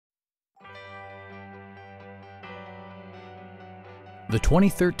The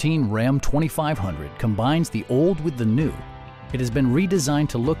 2013 Ram 2500 combines the old with the new. It has been redesigned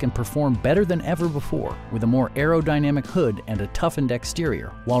to look and perform better than ever before, with a more aerodynamic hood and a toughened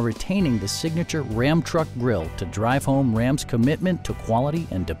exterior, while retaining the signature Ram truck grille to drive home Ram's commitment to quality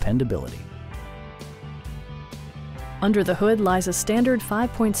and dependability. Under the hood lies a standard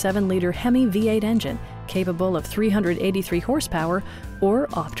 5.7-liter Hemi V8 engine capable of 383 horsepower, or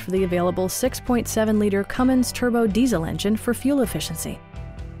opt for the available 6.7-liter Cummins turbo diesel engine for fuel efficiency.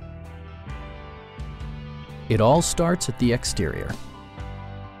 It all starts at the exterior.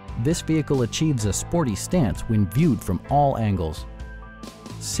 This vehicle achieves a sporty stance when viewed from all angles.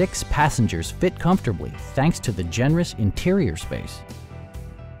 6 passengers fit comfortably thanks to the generous interior space.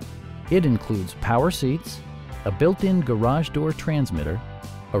 It includes power seats, a built-in garage door transmitter,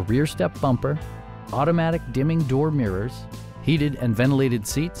 a rear step bumper, automatic dimming door mirrors, heated and ventilated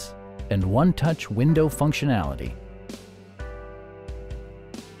seats, and one-touch window functionality.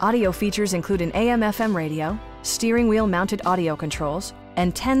 Audio features include an AM/FM radio, steering wheel mounted audio controls,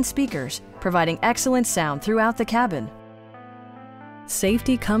 and 10 speakers, providing excellent sound throughout the cabin.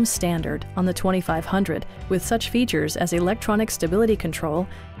 Safety comes standard on the 2500 with such features as electronic stability control,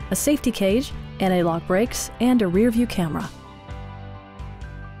 a safety cage, anti-lock brakes, and a rear-view camera.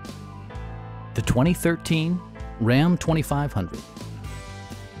 The 2013 Ram 2500.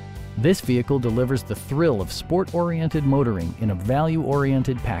 This vehicle delivers the thrill of sport-oriented motoring in a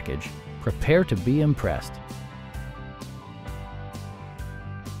value-oriented package. Prepare to be impressed.